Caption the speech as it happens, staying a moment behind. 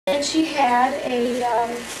and she had a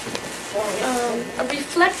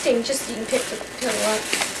reflecting, just you can pick the pillow up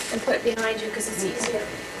and put it behind you because it's easier.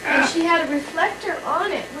 And she had a reflector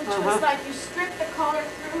on it, which was like you strip the collar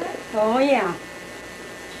through it. Oh, yeah.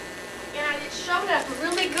 And it showed up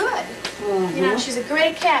really good. You know, she's a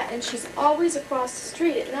gray cat, and she's always across the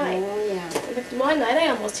street at night. Oh, yeah. But one night I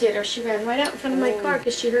almost hit her. She ran right out in front of my car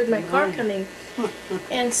because she heard my car coming.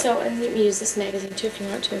 And so, and you can use this magazine too if you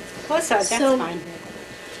want to. What's that? That's fine.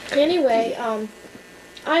 Anyway,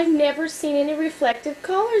 I've never seen any reflective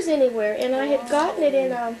collars anywhere, and I had gotten it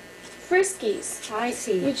in Friskies. I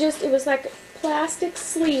see. It was like a plastic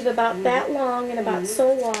sleeve about that long and about so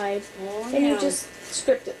wide, and you just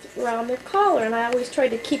stripped it around the collar, and I always tried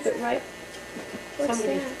to keep it right. What's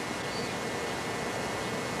that?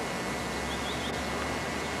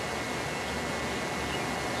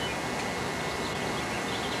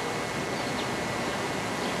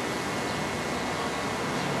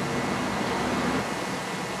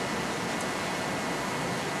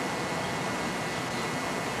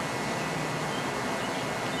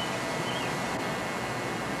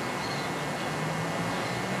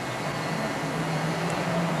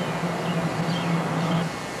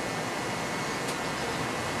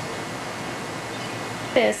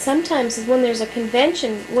 Sometimes when there was a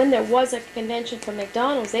convention for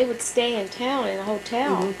McDonald's, they would stay in town in a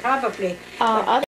hotel. Probably. Other